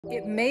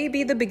It may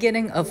be the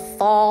beginning of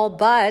fall,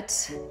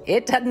 but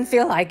it doesn't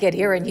feel like it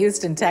here in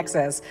Houston,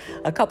 Texas.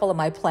 A couple of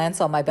my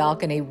plants on my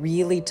balcony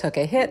really took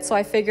a hit, so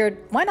I figured,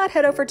 why not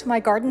head over to my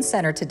garden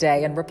center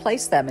today and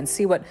replace them and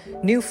see what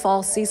new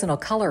fall seasonal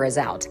color is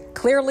out.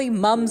 Clearly,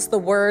 mum's the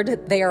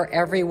word. They are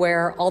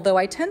everywhere, although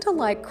I tend to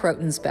like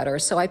crotons better,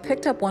 so I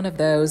picked up one of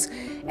those.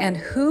 And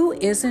who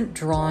isn't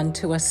drawn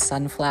to a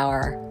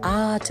sunflower?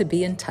 Ah, to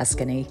be in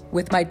Tuscany.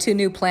 With my two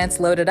new plants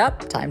loaded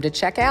up, time to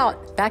check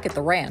out. Back at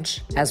the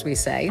ranch, as we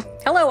say.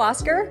 Hello,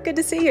 Oscar. Good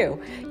to see you.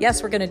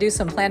 Yes, we're going to do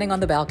some planting on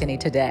the balcony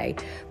today.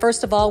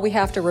 First of all, we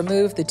have to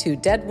remove the two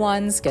dead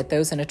ones, get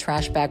those in a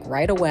trash bag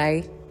right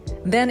away.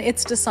 Then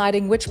it's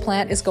deciding which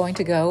plant is going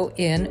to go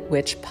in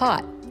which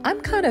pot. I'm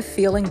kind of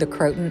feeling the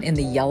croton in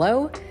the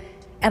yellow,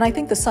 and I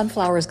think the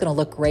sunflower is going to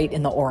look great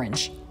in the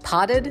orange.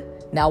 Potted,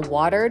 now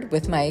watered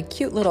with my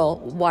cute little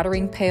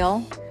watering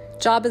pail.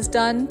 Job is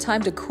done.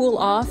 Time to cool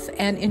off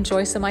and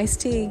enjoy some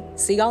iced tea.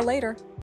 See y'all later.